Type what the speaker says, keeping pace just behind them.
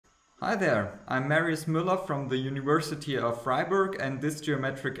Hi there, I'm Marius Muller from the University of Freiburg, and this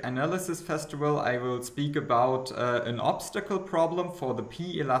Geometric Analysis Festival I will speak about an obstacle problem for the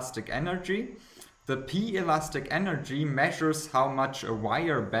p-elastic energy. The p-elastic energy measures how much a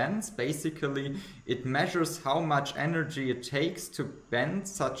wire bends. Basically, it measures how much energy it takes to bend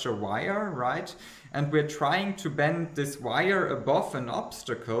such a wire, right? And we're trying to bend this wire above an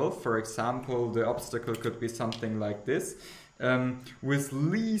obstacle. For example, the obstacle could be something like this. With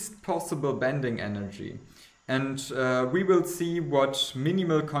least possible bending energy. And we will see what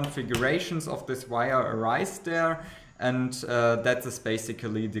minimal configurations of this wire arise there, and that is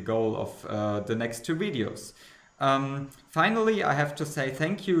basically the goal of the next two videos. Finally, I have to say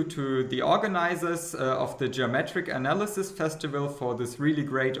thank you to the organizers of the Geometric Analysis Festival for this really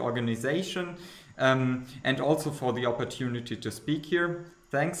great organization, and also for the opportunity to speak here.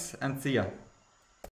 Thanks and see ya.